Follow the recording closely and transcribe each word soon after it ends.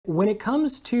when it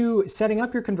comes to setting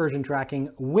up your conversion tracking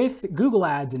with Google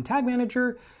Ads and Tag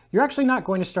Manager, you're actually not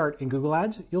going to start in Google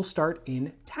Ads, you'll start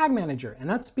in Tag Manager. And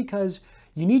that's because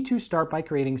you need to start by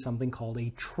creating something called a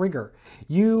trigger.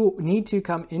 You need to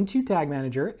come into Tag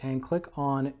Manager and click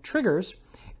on triggers.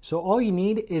 So all you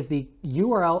need is the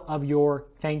URL of your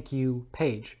thank you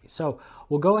page. So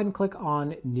we'll go ahead and click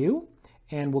on new,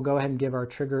 and we'll go ahead and give our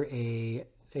trigger a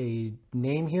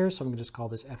name here. So I'm gonna just call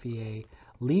this FEA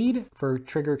lead. For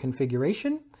trigger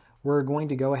configuration, we're going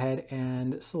to go ahead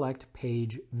and select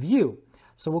page view.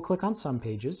 So we'll click on some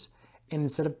pages, and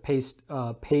instead of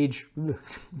page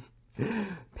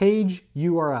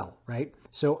URL, right?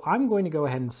 So I'm going to go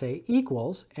ahead and say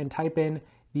equals and type in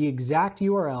the exact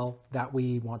URL that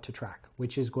we want to track,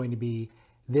 which is going to be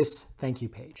this thank you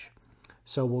page.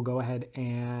 So we'll go ahead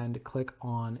and click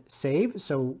on save.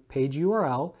 So page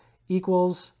URL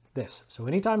equals this. So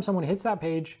anytime someone hits that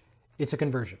page, it's a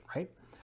conversion, right?